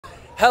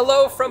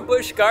Hello from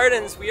Busch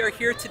Gardens. We are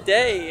here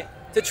today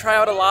to try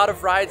out a lot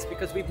of rides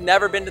because we've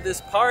never been to this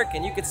park,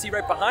 and you can see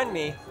right behind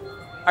me,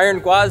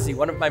 Iron Gwazi,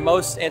 one of my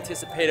most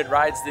anticipated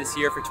rides this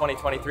year for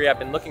 2023. I've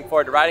been looking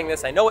forward to riding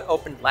this. I know it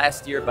opened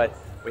last year, but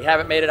we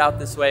haven't made it out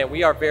this way, and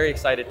we are very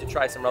excited to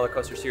try some roller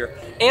coasters here.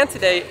 And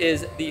today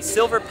is the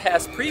Silver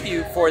Pass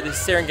preview for the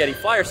Serengeti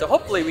Flyer, so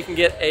hopefully we can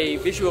get a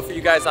visual for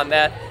you guys on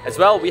that as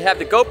well. We have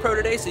the GoPro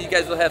today, so you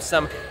guys will have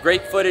some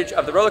great footage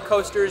of the roller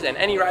coasters and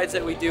any rides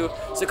that we do.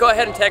 So go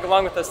ahead and tag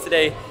along with us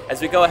today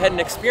as we go ahead and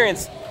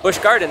experience Busch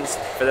Gardens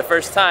for the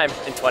first time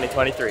in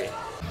 2023.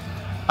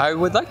 I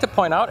would like to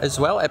point out as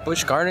well at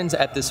Busch Gardens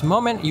at this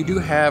moment, you do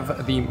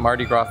have the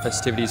Mardi Gras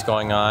festivities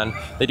going on.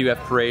 They do have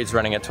parades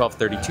running at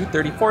 12:30,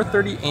 2:30,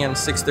 4:30, and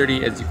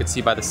 6:30, as you can see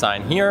by the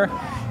sign here.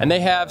 And they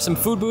have some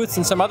food booths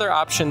and some other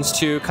options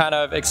to kind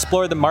of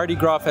explore the Mardi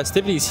Gras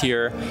festivities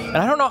here. And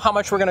I don't know how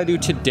much we're gonna do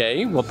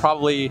today. We'll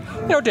probably,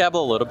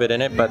 dabble a little bit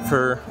in it, but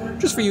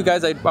just for you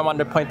guys, I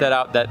wanted to point that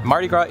out, that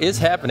Mardi Gras is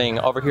happening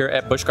over here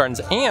at Busch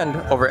Gardens and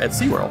over at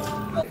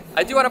SeaWorld.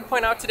 I do want to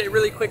point out today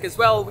really quick as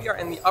well, we are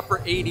in the upper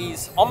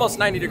 80s, almost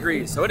 90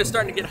 degrees, so it is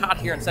starting to get hot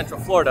here in Central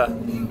Florida.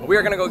 We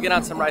are going to go get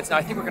on some rides now.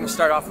 I think we're going to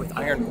start off with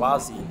Iron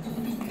Gwazi,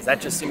 because that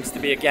just seems to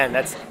be, again,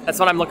 that's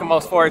what I'm looking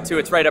most forward to.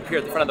 It's right up here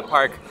at the front of the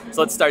park,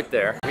 so let's start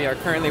there. We are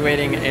currently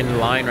waiting in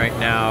line right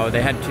now.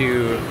 They had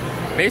to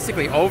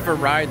basically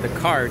override the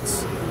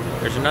carts.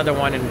 There's another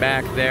one in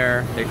back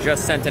there. They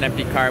just sent an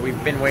empty cart.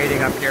 We've been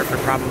waiting up here for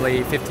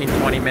probably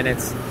 15-20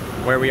 minutes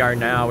where we are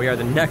now. We are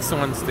the next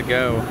ones to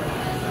go.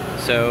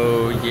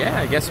 So yeah,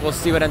 I guess we'll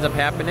see what ends up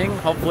happening.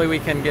 Hopefully we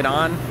can get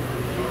on.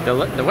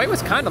 The wait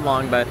was kind of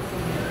long, but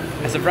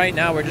as of right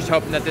now, we're just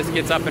hoping that this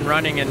gets up and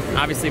running. And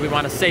obviously we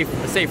want a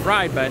safe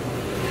ride, but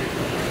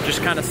it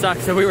just kind of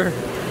sucks. So we were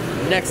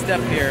next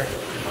up here,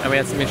 and we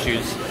had some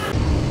issues.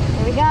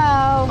 Here we go.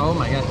 Oh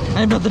my god, I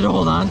have nothing to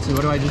hold on to.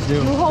 What do I just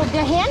do? You hold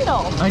the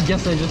handle. I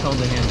guess I just hold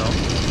the handle.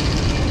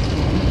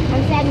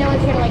 I'm sad no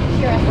one's here to like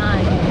cheer us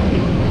on.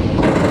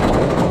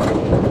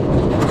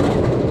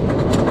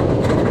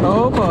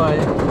 Oh boy.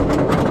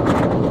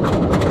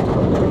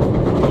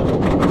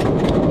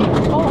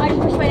 Oh, I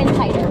just pushed mine in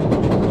tighter.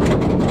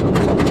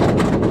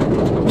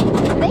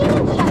 Did they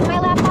even shut my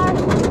lap bar?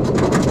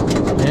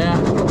 Yeah.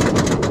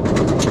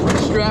 We're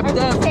strapped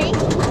up. Safe?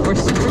 We're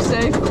super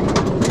safe.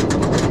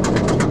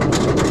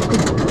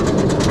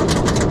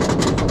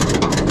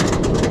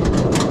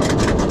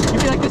 You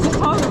feel like this is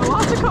part of a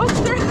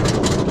Velocicoaster?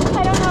 I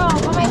don't know,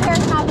 but my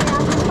hair's not been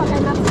out. Fuck, I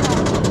messed up.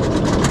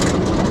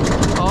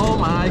 Oh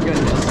my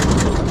goodness.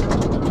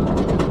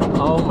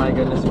 Oh my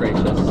goodness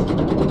gracious.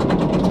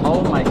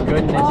 Oh my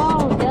goodness.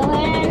 Oh,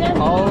 Dillon.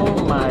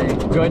 Oh my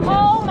goodness.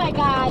 Oh my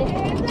god.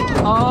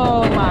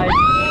 Oh my.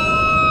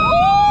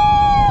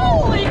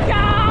 Holy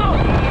cow!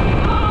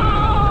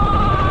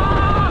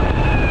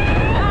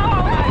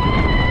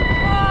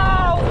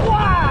 Oh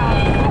wow!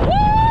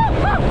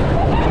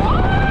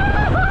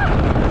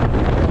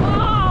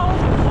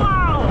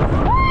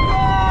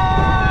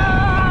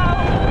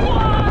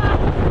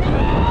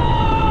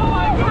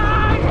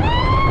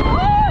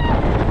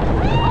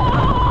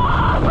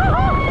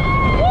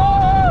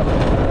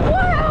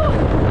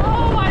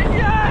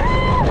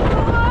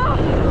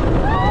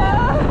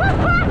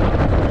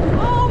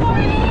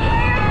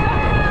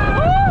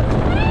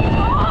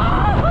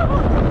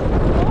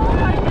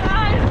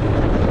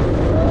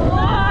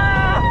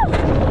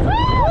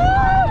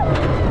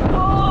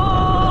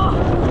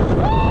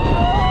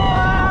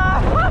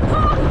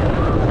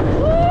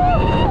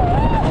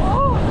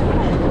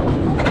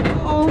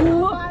 Oh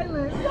wow!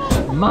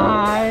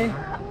 My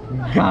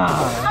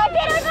God. I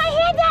did it with my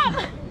hand up!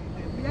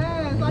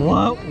 Yes,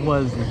 what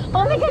was it?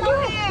 Oh my god,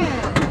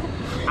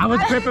 I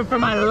was gripping for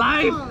my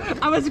life.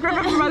 I was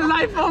gripping for my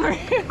life over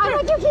here. I'm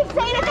like, you keep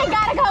saying it, they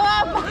gotta go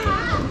up!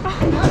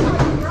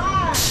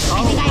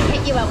 I think I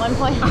hit you at one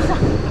point.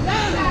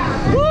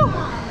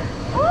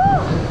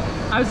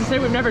 I was to say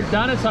we've never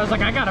done it, so I was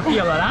like, I gotta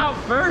feel it out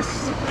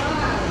first.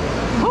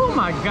 Oh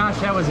my gosh,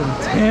 that was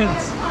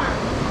intense.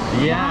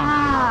 Yeah.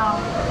 Wow.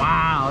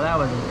 Wow, that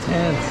was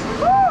intense.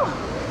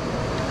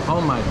 Oh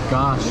my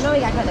gosh. You know we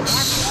gotta go to the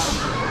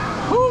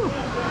back. Woo.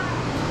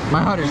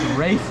 My heart is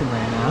racing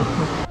right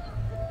now.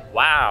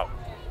 Wow.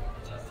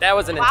 That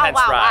was an intense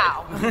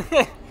ride.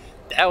 Wow.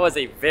 That was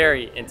a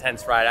very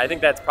intense ride. I think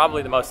that's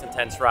probably the most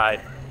intense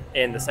ride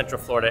in the Central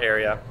Florida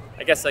area.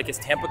 I guess, like, is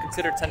Tampa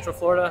considered Central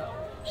Florida?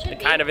 It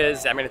kind of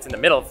is. I mean, it's in the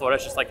middle of Florida.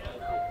 It's just like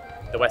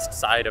the west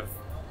side of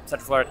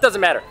Central Florida. It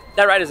doesn't matter.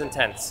 That ride is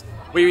intense.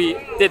 We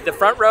did the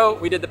front row,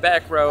 we did the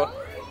back row.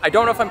 I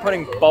don't know if I'm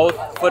putting both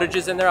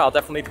footages in there. I'll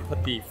definitely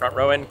put the front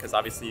row in because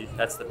obviously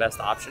that's the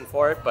best option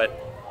for it. But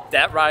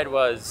that ride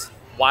was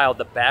wild.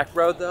 The back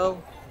row,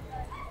 though,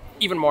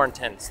 even more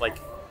intense. Like,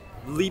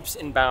 leaps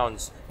and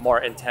bounds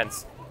more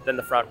intense than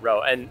the front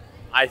row. And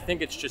I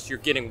think it's just you're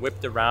getting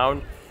whipped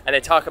around. And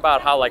they talk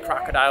about how, like,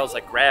 crocodiles,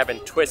 like, grab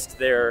and twist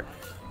their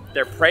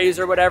prey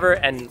or whatever.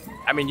 And,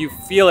 I mean, you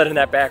feel it in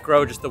that back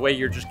row, just the way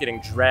you're just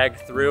getting dragged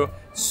through.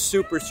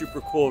 Super,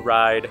 super cool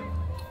ride.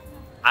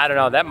 I don't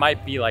know, that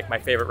might be like my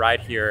favorite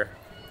ride here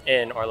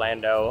in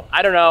Orlando.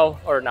 I don't know,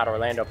 or not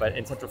Orlando, but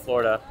in Central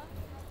Florida.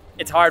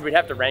 It's hard, we'd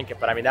have to rank it,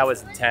 but I mean, that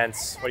was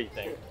intense. What do you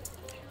think?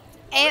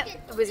 It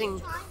was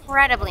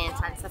incredibly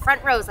intense. The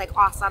front row is like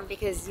awesome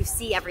because you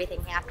see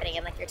everything happening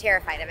and like you're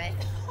terrified of it.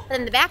 But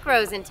then the back row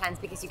is intense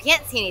because you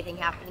can't see anything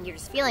happening, you're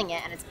just feeling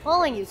it and it's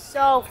pulling you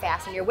so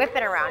fast and you're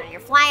whipping around and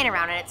you're flying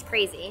around and it's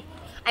crazy.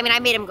 I mean, I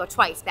made him go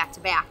twice back to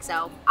back,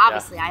 so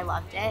obviously I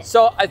loved it.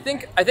 So I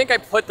think I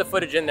put the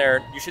footage in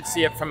there. You should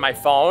see it from my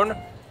phone.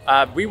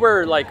 We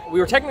were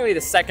technically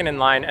the second in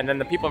line, and then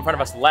the people in front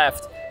of us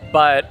left,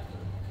 but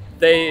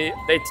they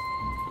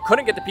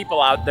couldn't get the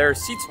people out. Their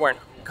seats weren't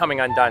coming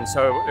undone,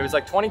 so it was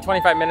like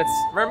 20-25 minutes,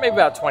 or maybe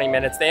about 20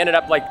 minutes. They ended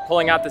up like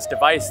pulling out this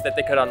device that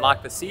they could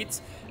unlock the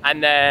seats,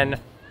 and then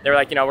they were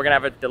like, you know, we're gonna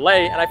have a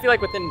delay. And I feel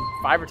like within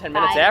 5 or 10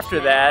 minutes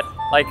after that,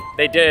 like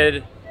they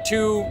did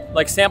 2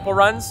 like sample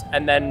runs,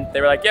 and then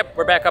they were like, yep,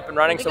 we're back up and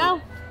running.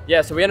 So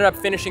yeah, so we ended up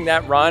finishing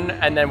that run,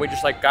 and then we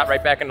just like got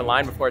right back into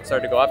line before it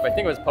started to go up. I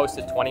think it was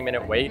posted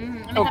 20-minute wait. And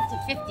it's up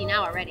to 50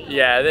 now already.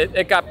 Yeah,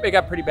 it got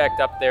pretty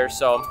backed up there.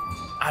 So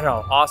I don't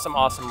know,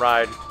 awesome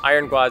ride.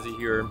 Iron Gwazi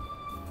here.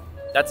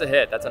 That's a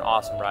hit. That's an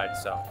awesome ride.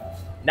 So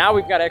now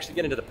we've got to actually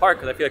get into the park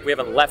because I feel like we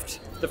haven't left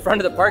the front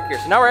of the park here.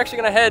 So now we're actually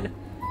gonna head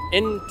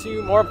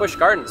into more Busch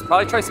Gardens.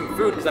 Probably try some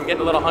food because I'm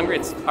getting a little hungry.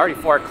 It's already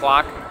 4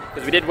 o'clock.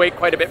 Because we did wait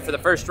quite a bit for the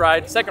first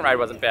ride. Second ride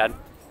wasn't bad. Well,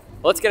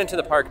 let's get into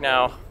the park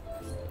now.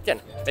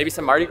 Again, maybe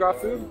some Mardi Gras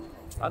food?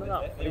 I don't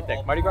know. What do you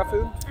think? Mardi Gras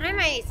food? I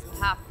might eat some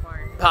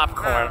popcorn.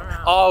 Popcorn.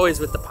 Always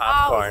with the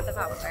popcorn. Always with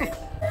the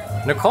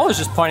popcorn. Nicole is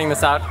just pointing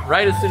this out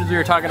right as soon as we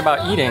were talking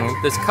about eating.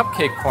 This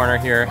cupcake corner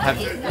here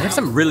they have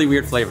some really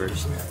weird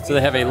flavors. So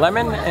they have a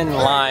lemon and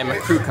lime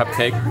fruit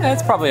cupcake.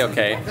 It's probably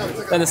okay.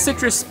 Then the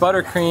citrus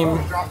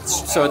buttercream,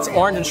 so it's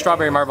orange and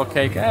strawberry marble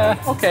cake.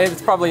 Okay,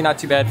 it's probably not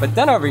too bad. But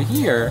then over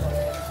here,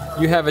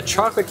 you have a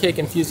chocolate cake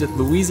infused with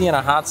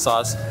Louisiana hot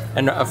sauce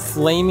and a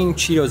flaming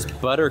Cheetos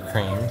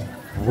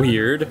buttercream.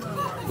 Weird.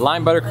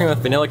 Lime buttercream with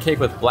vanilla cake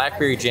with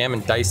blackberry jam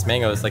and diced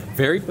mangoes. Like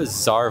very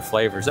bizarre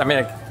flavors. I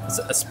mean, like,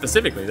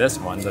 specifically this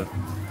one,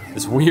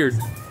 this weird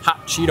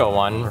hot Cheeto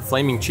one, or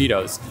flaming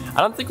Cheetos.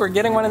 I don't think we're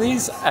getting one of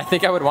these. I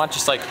think I would want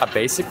just like a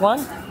basic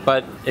one.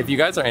 But if you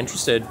guys are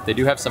interested, they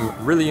do have some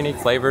really unique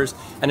flavors.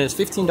 And it's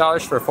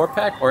 $15 for a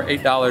 4-pack or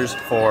 $8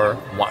 for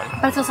one.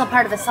 But it's also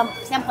part of the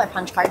sampler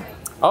punch card.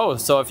 Oh,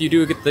 so if you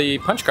do get the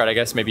punch card, I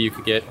guess maybe you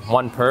could get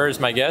 1 per is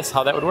my guess,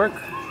 how that would work.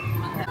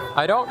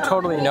 I don't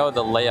totally know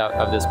the layout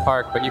of this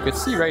park, but you could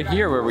see right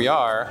here where we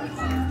are,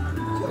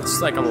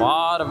 it's like a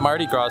lot of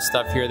Mardi Gras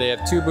stuff here. They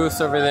have 2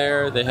 booths over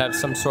there. They have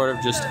some sort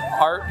of just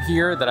art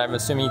here that I'm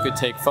assuming you could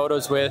take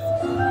photos with.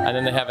 And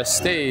then they have a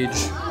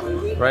stage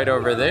right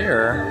over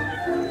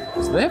there.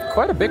 So they have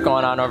quite a bit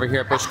going on over here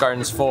at Busch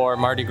Gardens for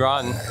Mardi Gras.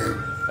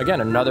 And again,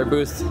 another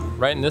booth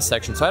right in this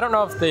section. So I don't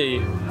know if they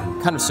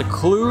kind of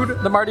seclude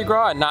the Mardi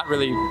Gras and not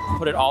really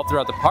put it all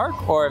throughout the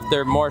park, or if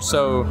they're more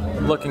so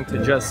looking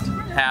to just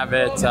have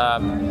it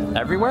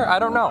everywhere. I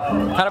don't know.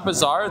 Kind of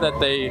bizarre that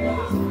they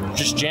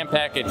just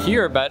jam-pack it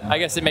here, but I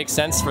guess it makes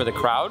sense for the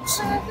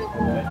crowds.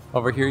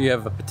 Over here you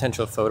have a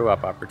potential photo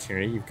op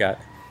opportunity. You've got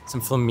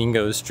some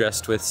flamingos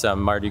dressed with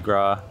some Mardi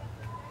Gras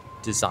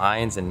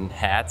designs and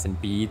hats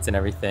and beads and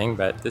everything,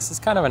 but this is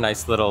kind of a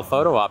nice little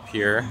photo op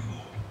here.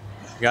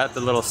 You got the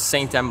little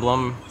saint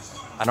emblem.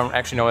 I don't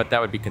actually know what that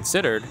would be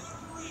considered,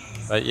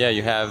 but yeah,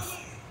 you have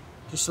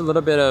just a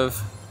little bit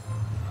of,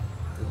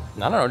 I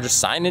don't know,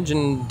 just signage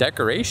and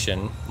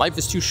decoration. Life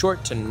is too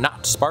short to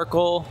not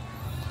sparkle.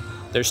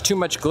 There's too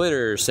much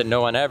glitter, said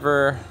no one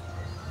ever.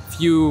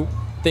 Few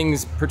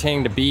things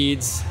pertaining to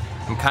beads.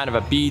 I'm kind of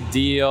a bead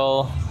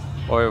deal,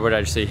 or what did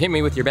I just say? Hit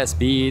me with your best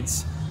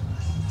beads.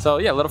 So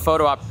yeah, a little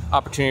photo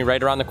opportunity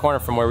right around the corner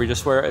from where we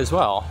just were as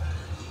well.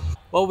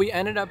 Well, we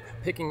ended up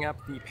picking up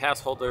the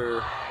pass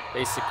holder,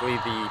 basically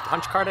the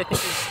punch card, I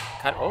think is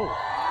kind of, oh.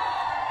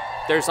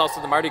 There's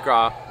also the Mardi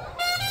Gras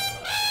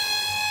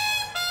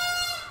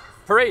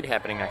parade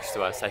happening next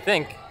to us, I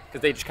think,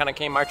 because they just kind of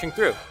came marching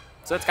through.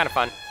 So that's kind of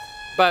fun.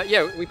 But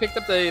yeah, we picked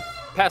up the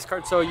pass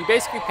card. So you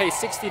basically pay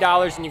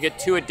 $60 and you get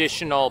 2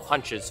 additional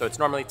punches. So it's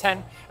normally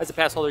 10. As a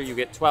pass holder, you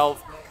get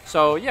 12.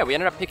 So yeah, we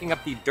ended up picking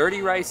up the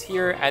dirty rice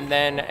here and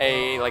then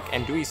a like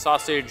andouille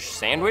sausage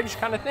sandwich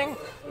kind of thing.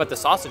 But the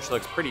sausage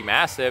looks pretty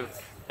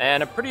massive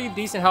and a pretty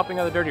decent helping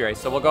of the dirty rice.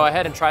 So we'll go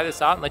ahead and try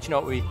this out and let you know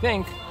what we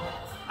think.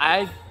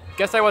 I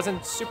guess I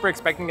wasn't super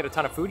expecting to get a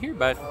ton of food here,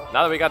 but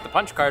now that we got the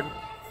punch card,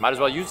 might as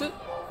well use it.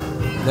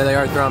 There they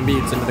are throwing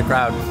beads into the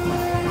crowd.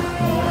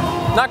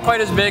 Not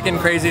quite as big and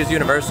crazy as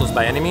Universal's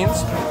by any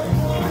means,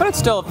 but it's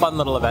still a fun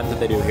little event that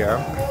they do here.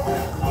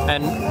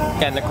 And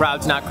again, the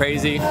crowd's not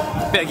crazy.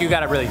 I feel like you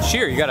gotta really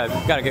cheer. You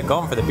gotta get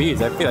going for the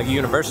beads. I feel like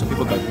Universal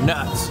people go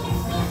nuts.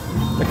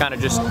 They're kind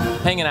of just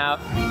hanging out,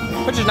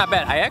 which is not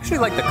bad. I actually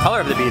like the color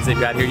of the beads they've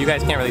got here. You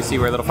guys can't really see,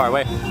 we're a little far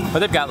away, but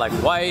they've got like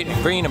white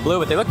and green and blue,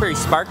 but they look very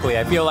sparkly.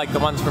 I feel like the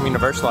ones from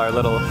Universal are a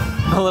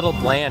little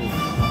bland.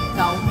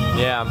 No.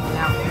 Yeah.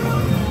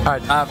 All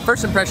right,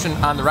 first impression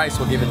on the rice,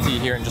 we'll give it to you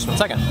here in just 1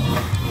 second.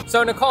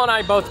 So Nicole and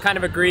I both kind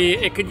of agree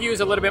it could use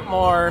a little bit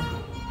more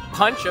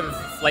punch of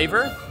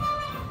flavor.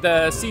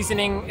 The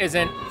seasoning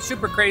isn't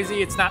super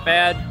crazy. It's not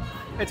bad.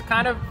 It's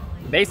kind of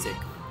basic.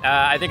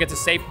 I think it's a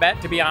safe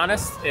bet, to be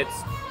honest. It's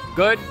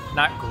good,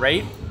 not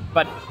great,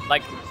 but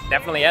like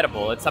definitely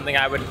edible. It's something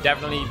I would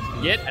definitely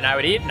get and I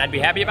would eat and I'd be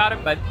happy about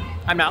it, but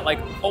I'm not like,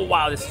 oh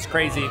wow, this is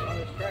crazy.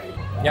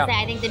 Yeah.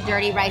 I think the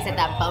dirty rice at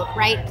that Boat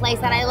Right place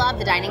that I love,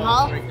 the dining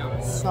hall,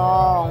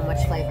 so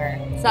much flavor.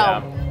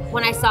 So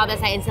when I saw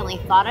this, I instantly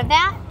thought of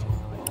that,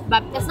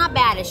 but it's not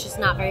bad. It's just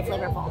not very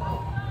flavorful.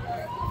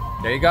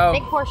 There you go.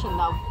 Big portion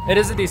though. It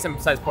is a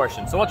decent sized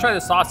portion. So we'll try the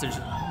sausage.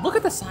 Look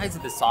at the size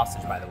of this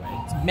sausage, by the way.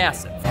 It's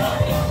massive.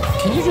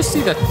 Can you just see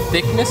the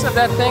thickness of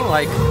that thing?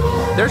 Like,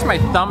 there's my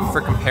thumb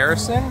for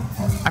comparison.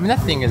 I mean, that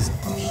thing is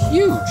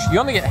huge. You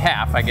only get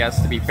half, I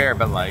guess, to be fair,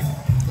 but like,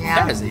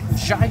 that is a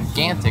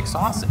gigantic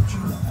sausage.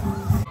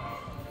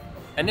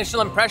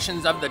 Initial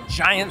impressions of the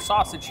giant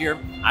sausage here.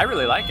 I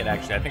really like it,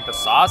 actually. I think the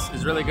sauce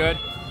is really good.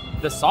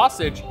 The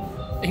sausage,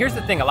 here's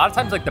the thing. A lot of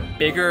times, like the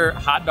bigger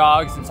hot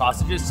dogs and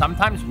sausages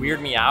sometimes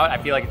weird me out. I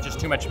feel like it's just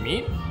too much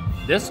meat.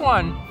 This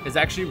one is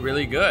actually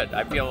really good.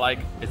 I feel like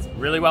it's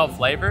really well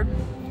flavored.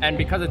 And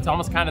because it's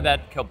almost kind of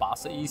that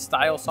kielbasa-y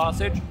style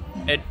sausage,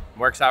 it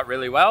works out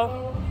really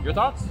well. Your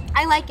thoughts?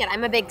 I like it.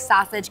 I'm a big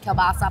sausage,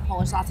 kielbasa,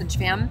 Polish sausage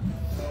fan.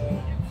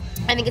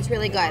 I think it's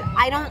really good.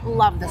 I don't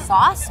love the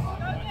sauce.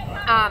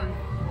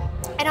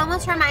 It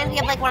almost reminds me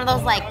of like one of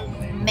those like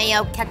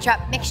mayo ketchup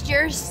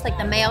mixtures, like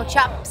the mayo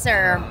chups,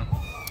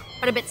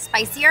 but a bit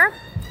spicier.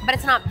 But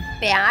it's not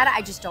bad.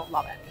 I just don't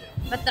love it.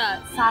 But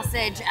the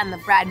sausage and the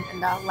bread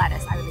and the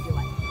lettuce, I really do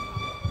like.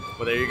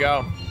 Well, there you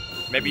go.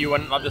 Maybe you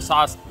wouldn't love the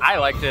sauce. I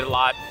liked it a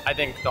lot. I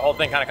think the whole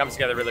thing kind of comes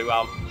together really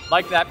well.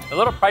 Like that. A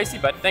little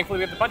pricey, but thankfully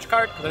we have the punch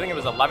card because I think it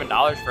was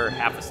 $11 for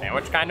half a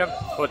sandwich, kind of.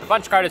 But with the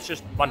punch card, it's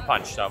just one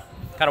punch, so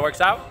kind of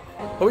works out.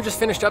 But we just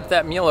finished up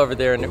that meal over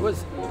there, and it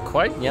was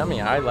quite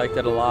yummy. I liked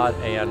it a lot,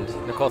 and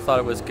Nicole thought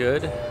it was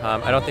good.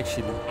 I don't think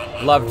she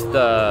loved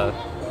the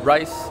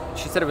rice.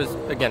 She said it was,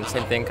 again,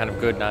 same thing, kind of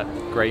good, not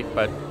great,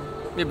 but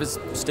it was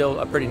still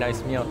a pretty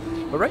nice meal.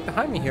 But right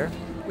behind me here,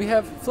 we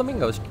have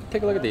flamingos.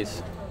 Take a look at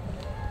these.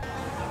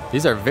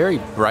 These are very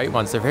bright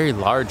ones. They're very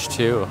large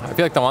too. I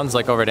feel like the ones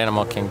like over at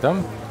Animal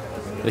Kingdom,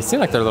 they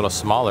seem like they're a little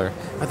smaller.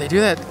 But they do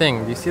that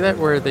thing. Do you see that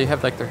where they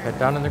have like their head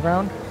down in the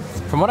ground?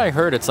 From what I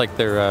heard, it's like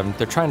they're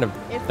trying to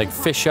like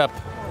fish,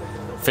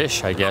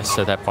 I guess,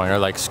 at that point, or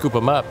like scoop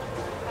them up.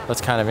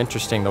 That's kind of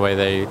interesting the way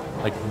they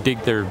like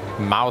dig their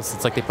mouths.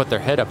 It's like they put their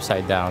head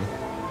upside down.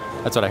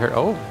 That's what I heard.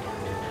 Oh.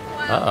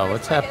 Uh-oh,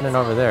 what's happening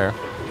over there?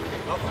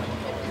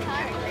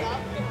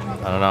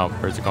 I don't know,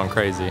 birds are going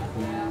crazy.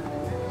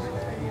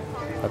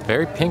 But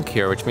very pink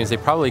here, which means they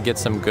probably get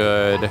some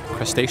good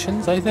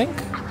crustaceans, I think.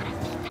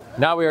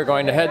 Now we are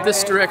going to head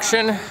this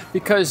direction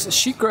because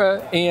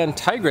SheiKra and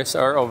Tigris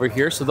are over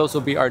here, so those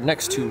will be our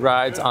next two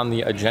rides on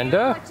the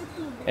agenda.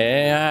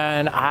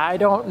 And I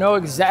don't know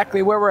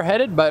exactly where we're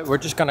headed, but we're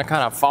just gonna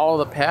kind of follow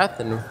the path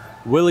and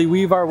willy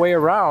weave our way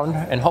around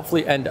and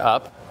hopefully end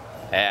up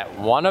at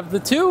one of the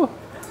two.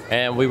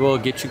 And we will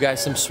get you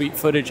guys some sweet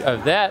footage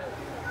of that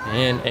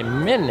in a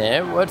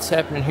minute. What's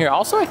happening here?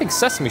 Also, I think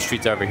Sesame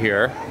Street's over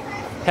here.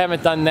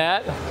 Haven't done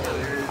that.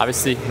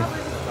 Obviously,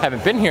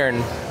 haven't been here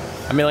in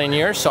a million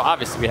years, so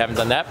obviously we haven't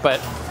done that,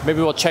 but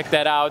maybe we'll check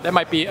that out. That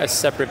might be a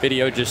separate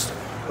video, just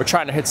we're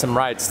trying to hit some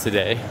rides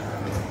today.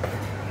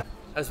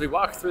 As we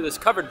walk through this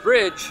covered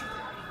bridge,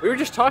 we were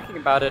just talking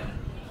about it.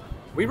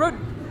 We rode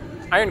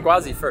Iron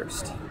Gwazi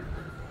first.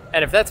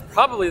 And if that's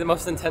probably the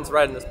most intense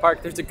ride in this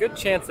park, there's a good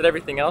chance that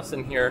everything else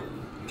in here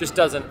just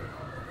doesn't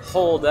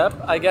hold up,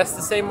 I guess,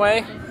 the same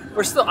way.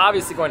 We're still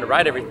obviously going to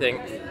ride everything,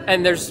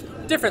 and there's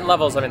different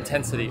levels of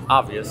intensity,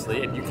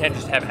 obviously, and you can't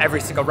just have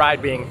every single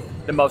ride being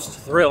the most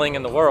thrilling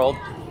in the world,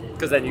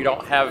 because then you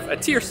don't have a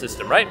tier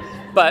system, right?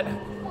 But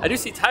I do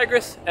see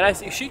Tigris and I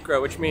see SheiKra,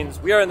 which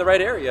means we are in the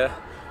right area.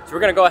 So we're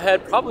gonna go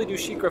ahead, probably do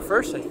SheiKra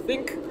first, I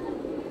think.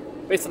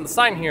 Based on the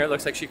sign here, it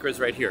looks like SheiKra is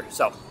right here.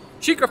 So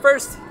SheiKra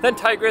first, then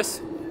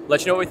Tigris.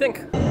 Let you know what we think.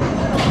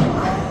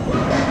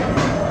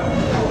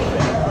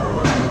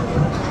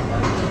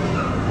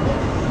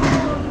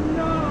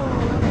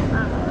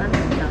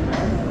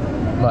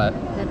 What?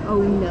 Then,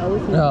 oh no, we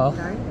No.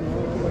 start.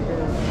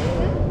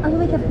 Oh,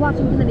 we kept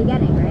watching from the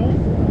beginning, right?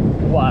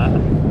 What?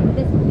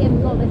 This, we have to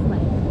go this way.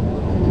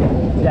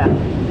 Yeah.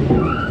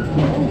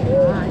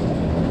 Oh God.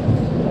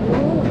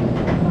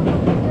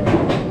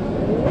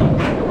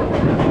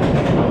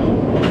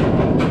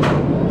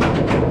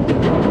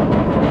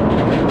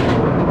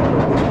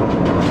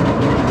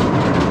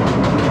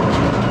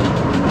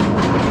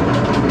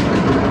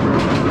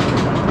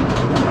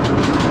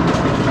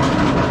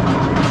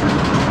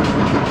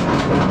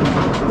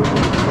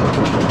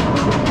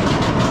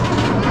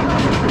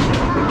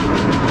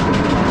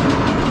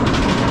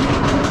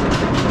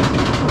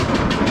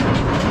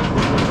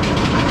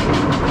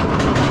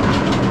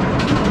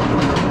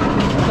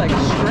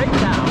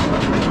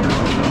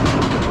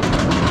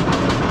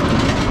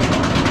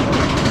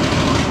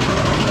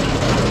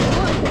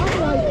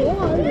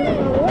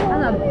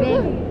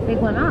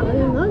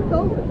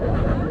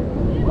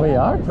 We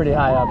are pretty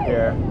high up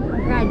here.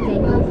 ride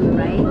dangles you,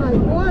 right?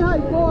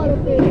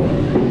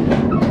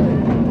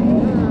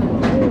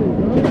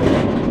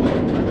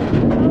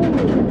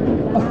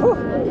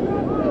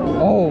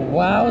 Oh,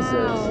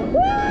 wowzers.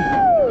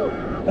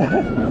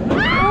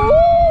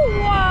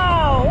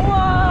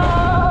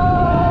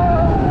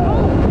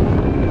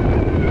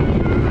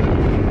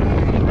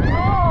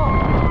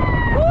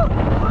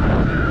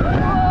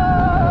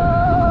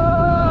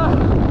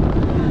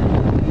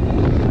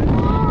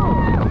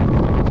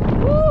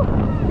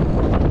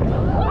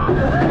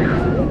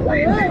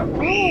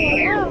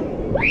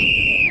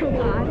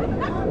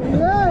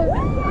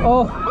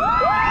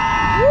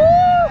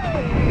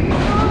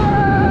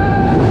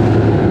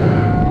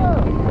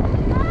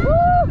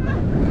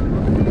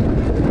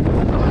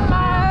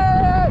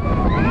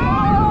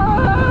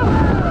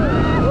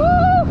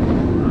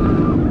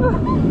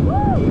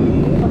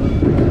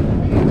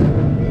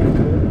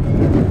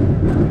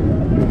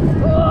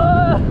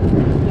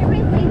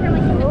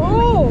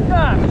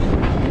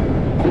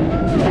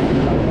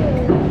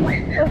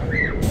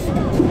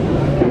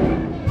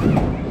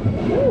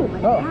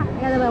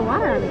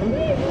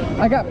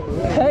 I got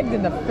pegged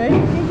in the face.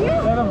 Did you?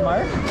 Is that a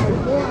mark?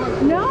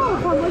 No,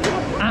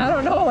 I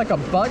don't know, like a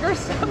bug or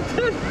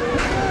something.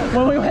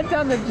 When we went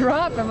down the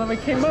drop and when we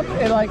came up,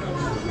 it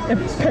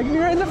pegged me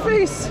right in the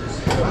face.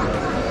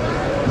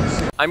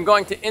 I'm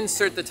going to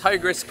insert the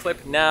Tigris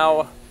clip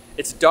now.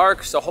 It's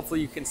dark, so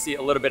hopefully you can see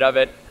a little bit of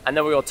it, and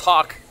then we will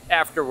talk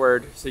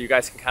afterward so you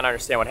guys can kind of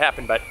understand what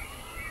happened. But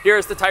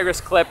here's the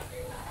Tigris clip.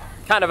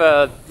 Kind of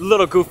a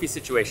little goofy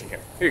situation here.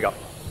 Here you go.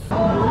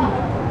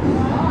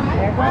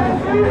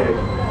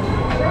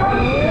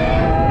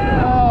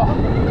 Oh,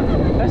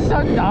 that's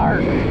so dark.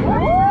 Look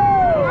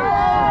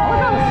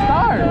at the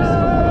stars.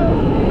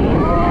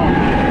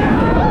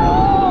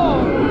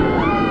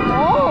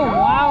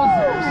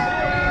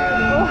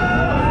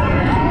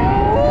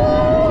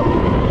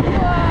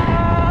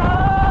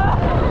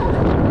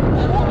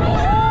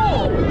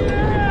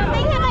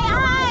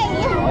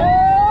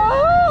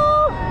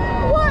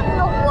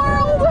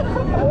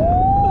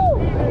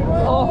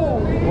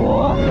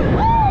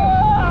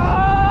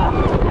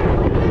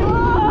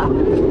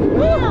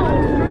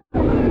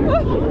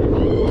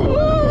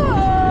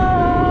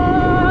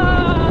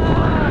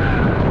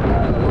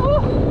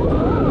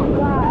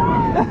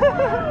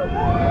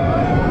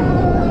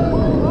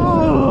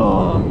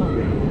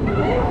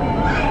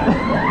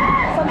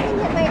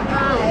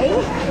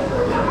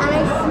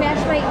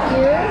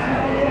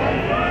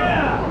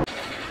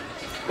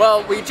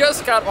 Well, we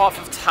just got off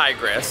of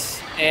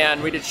Tigris,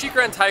 and we did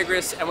SheiKra and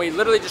Tigris, and we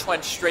literally just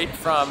went straight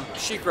from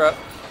SheiKra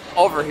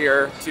over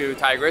here to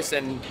Tigris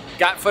and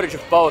got footage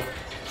of both.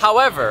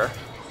 However,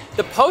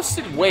 the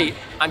posted wait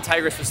on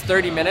Tigris was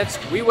 30 minutes.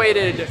 We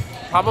waited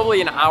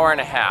probably an hour and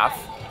a half.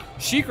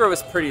 SheiKra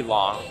was pretty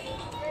long.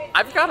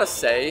 I've got to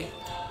say,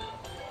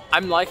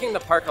 I'm liking the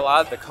park a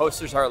lot. The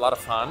coasters are a lot of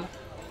fun.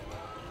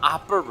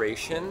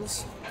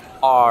 Operations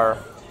are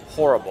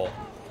horrible.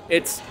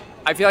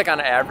 I feel like on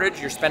average,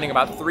 you're spending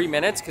about 3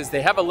 minutes because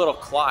they have a little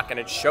clock and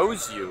it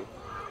shows you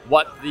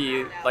what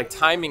the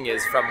timing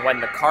is from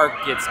when the car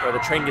gets or the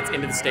train gets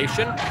into the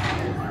station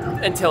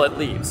until it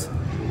leaves.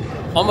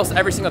 Almost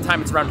every single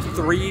time it's around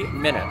 3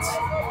 minutes.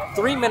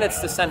 3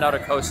 minutes to send out a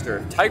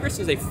coaster. Tigris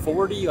is a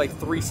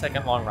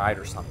 3-second long ride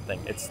or something.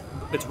 It's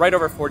right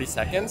over 40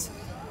 seconds.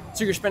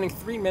 So you're spending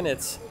 3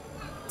 minutes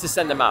to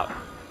send them out.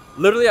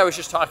 Literally, I was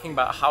just talking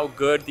about how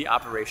good the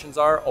operations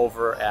are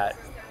over at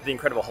the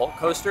Incredible Hulk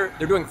coaster.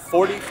 They're doing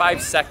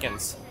 45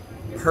 seconds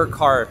per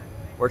car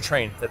or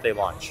train that they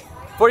launch.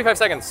 45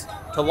 seconds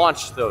to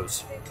launch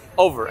those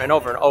over and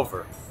over and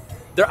over.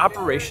 Their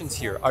operations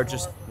here are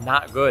just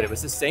not good. It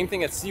was the same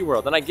thing at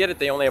SeaWorld. And I get it,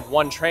 they only have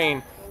one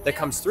train that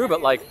comes through, but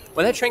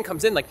when that train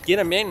comes in, get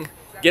them in,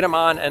 get them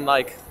on,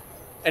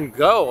 and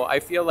go. I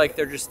feel like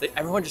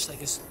everyone is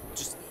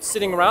just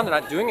sitting around,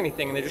 they're not doing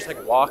anything, and they just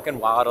walk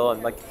and waddle,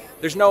 and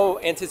there's no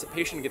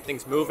anticipation to get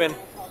things moving.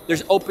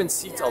 There's open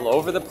seats all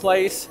over the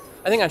place.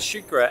 I think on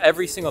SheiKra,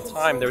 every single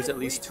time there was at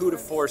least 2 to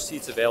 4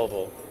 seats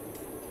available.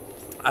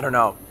 I don't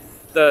know.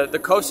 The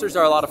coasters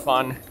are a lot of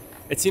fun.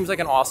 It seems like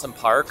an awesome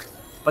park,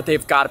 but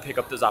they've got to pick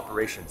up those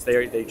operations.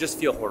 They just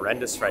feel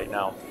horrendous right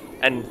now.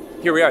 And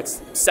here we are, it's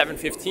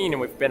 7:15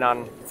 and we've been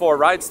on 4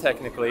 rides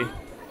technically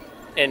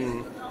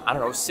in, I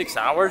don't know, 6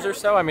 hours or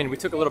so. I mean, we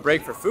took a little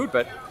break for food,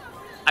 but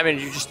I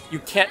mean, you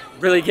can't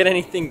really get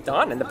anything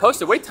done, and the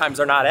posted wait times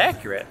are not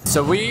accurate.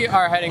 So we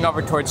are heading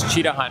over towards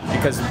Cheetah Hunt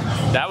because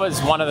that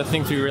was one of the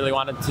things we really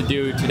wanted to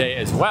do today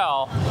as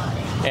well.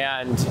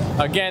 And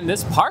again,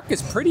 this park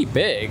is pretty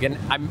big, and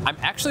I'm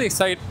actually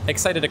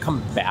excited to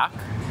come back,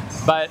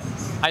 but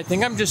I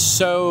think I'm just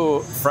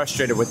so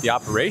frustrated with the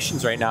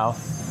operations right now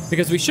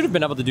because we should have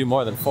been able to do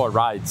more than 4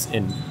 rides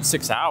in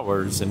 6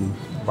 hours, and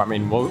I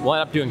mean, we'll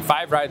end up doing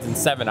 5 rides in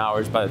 7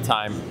 hours by the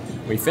time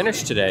we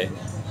finish today.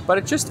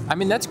 But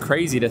that's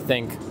crazy to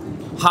think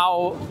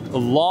how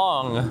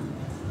long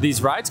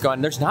these rides go,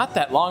 and there's not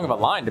that long of a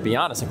line, to be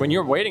honest. Like when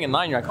you're waiting in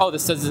line, you're like, oh,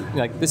 this isn't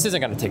going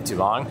to take too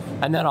long.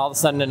 And then all of a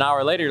sudden, an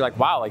hour later, you're like,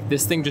 wow, like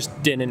this thing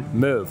just didn't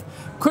move.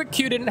 Quick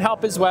queue didn't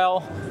help as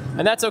well,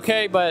 and that's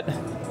okay. But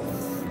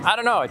I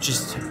don't know. It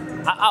just,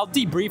 I'll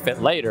debrief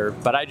it later.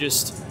 But I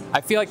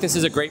feel like this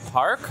is a great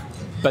park,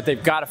 but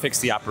they've got to fix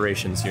the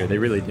operations here. They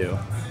really do.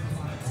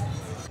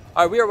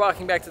 All right, we are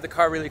walking back to the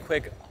car really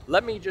quick.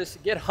 Let me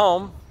just get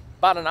home,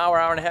 about an hour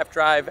and a half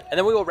drive, and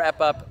then we will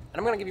wrap up, and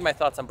I'm gonna give you my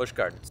thoughts on Busch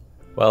Gardens.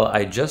 Well,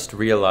 I just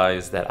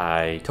realized that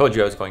I told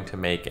you I was going to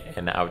make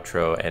an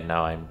outro, and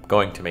now I'm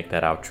going to make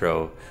that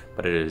outro,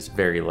 but it is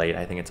very late.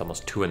 I think it's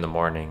almost 2 in the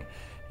morning,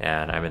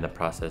 and I'm in the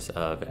process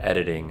of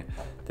editing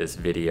this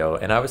video.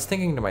 And I was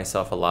thinking to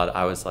myself a lot,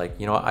 I was like,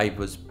 you know, I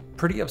was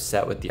pretty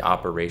upset with the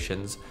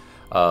operations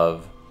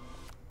of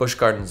Busch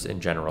Gardens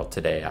in general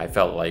today. I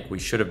felt like we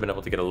should have been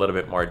able to get a little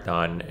bit more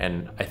done,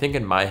 and I think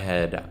in my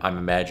head I'm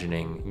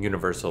imagining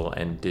Universal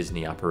and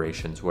Disney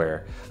operations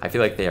where I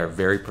feel like they are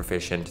very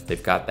proficient.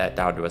 They've got that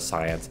down to a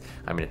science.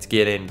 I mean, it's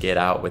get in, get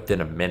out within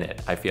a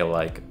minute. I feel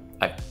like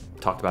I've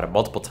talked about it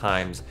multiple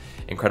times.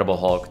 Incredible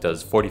Hulk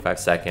does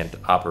 45-second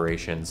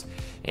operations,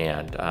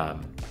 and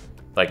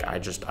like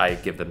I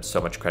give them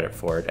so much credit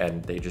for it,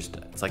 and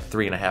it's like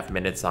 3.5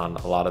 minutes on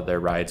a lot of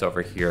their rides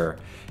over here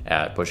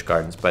at Busch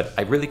Gardens, but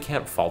I really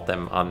can't fault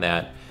them on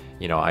that.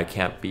 You know, I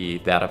can't be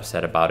that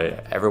upset about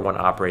it. Everyone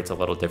operates a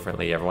little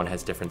differently. Everyone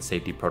has different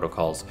safety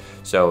protocols.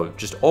 So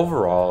just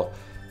overall,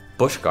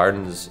 Busch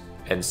Gardens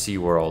and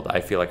SeaWorld,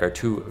 I feel like are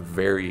two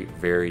very,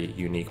 very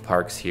unique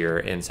parks here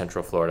in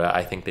Central Florida.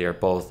 I think they are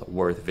both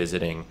worth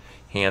visiting,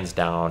 hands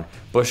down.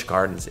 Busch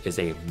Gardens is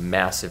a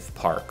massive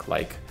park,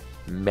 like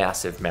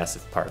massive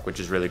park, which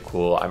is really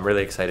cool. I'm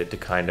really excited to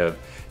kind of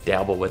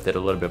dabble with it a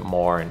little bit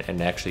more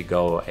and actually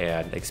go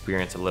and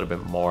experience a little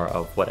bit more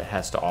of what it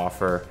has to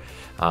offer.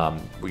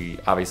 We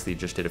obviously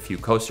just did a few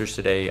coasters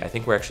today. I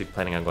think we're actually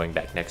planning on going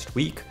back next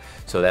week,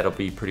 so that'll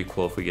be pretty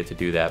cool if we get to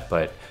do that.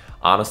 But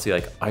honestly,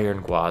 like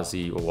Iron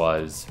Gwazi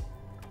was,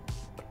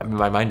 I mean,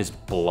 my mind is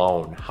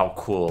blown how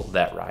cool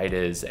that ride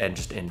is and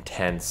just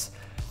intense.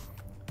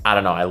 I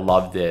don't know, I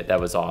loved it.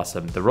 That was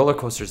awesome. The roller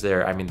coasters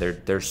there, I mean,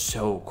 they're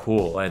so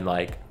cool, and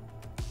like,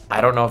 I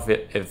don't know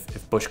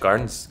if Busch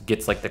Gardens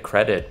gets like the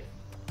credit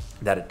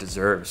that it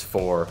deserves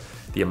for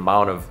the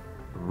amount of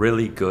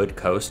really good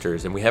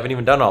coasters, and we haven't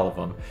even done all of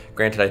them.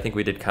 Granted, I think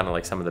we did kind of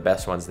like some of the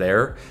best ones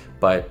there,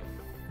 but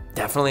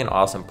definitely an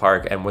awesome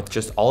park. And with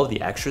just all of the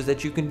extras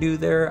that you can do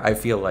there, I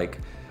feel like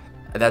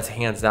that's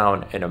hands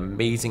down an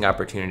amazing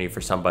opportunity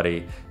for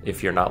somebody,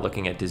 if you're not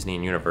looking at Disney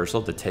and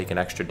Universal, to take an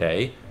extra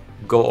day.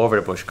 Go over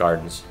to Busch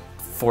Gardens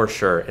for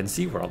sure. And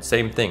SeaWorld,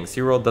 same thing.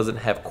 SeaWorld doesn't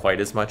have quite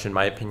as much, in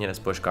my opinion, as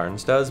Busch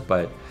Gardens does,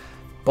 but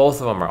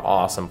both of them are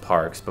awesome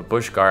parks. But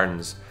Busch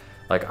Gardens,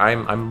 like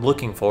I'm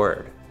looking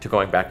forward to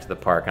going back to the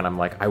park, and I'm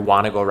like, I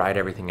want to go ride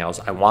everything else.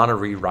 I want to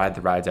re-ride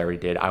the rides I already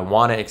did. I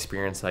want to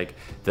experience like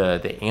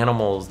the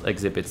animals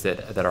exhibits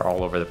that are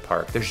all over the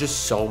park. There's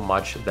just so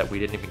much that we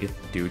didn't even get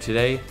to do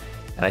today,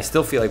 and I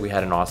still feel like we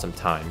had an awesome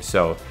time.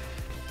 So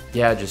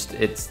yeah, just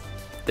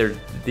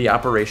the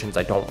operations,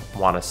 I don't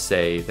want to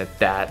say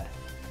that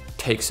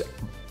takes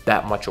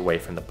that much away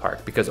from the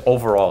park, because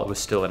overall it was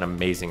still an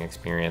amazing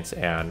experience.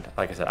 And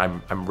like I said,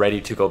 I'm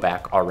ready to go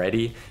back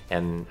already,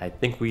 and I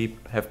think we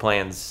have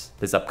plans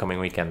this upcoming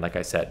weekend, like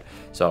I said.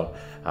 So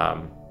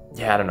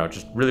yeah, I don't know,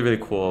 just really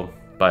cool.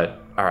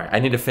 But all right, I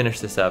need to finish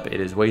this up. It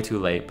is way too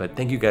late, but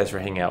thank you guys for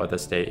hanging out with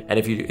us today. And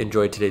if you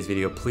enjoyed today's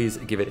video, please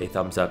give it a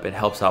thumbs up. It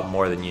helps out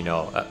more than you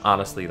know.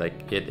 Honestly,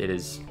 like it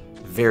is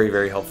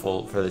very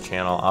helpful for the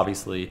channel.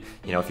 Obviously,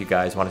 you know, if you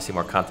guys want to see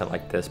more content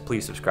like this,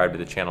 please subscribe to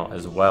the channel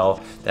as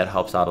well. That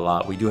helps out a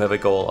lot. We do have a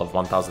goal of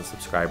 1,000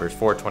 subscribers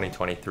for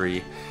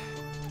 2023.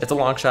 It's a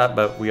long shot,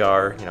 but we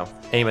are, you know,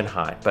 aiming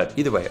high. But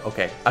either way,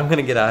 okay, I'm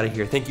gonna get out of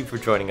here. Thank you for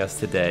joining us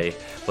today.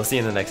 We'll see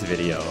you in the next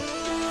video.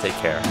 Take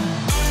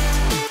care.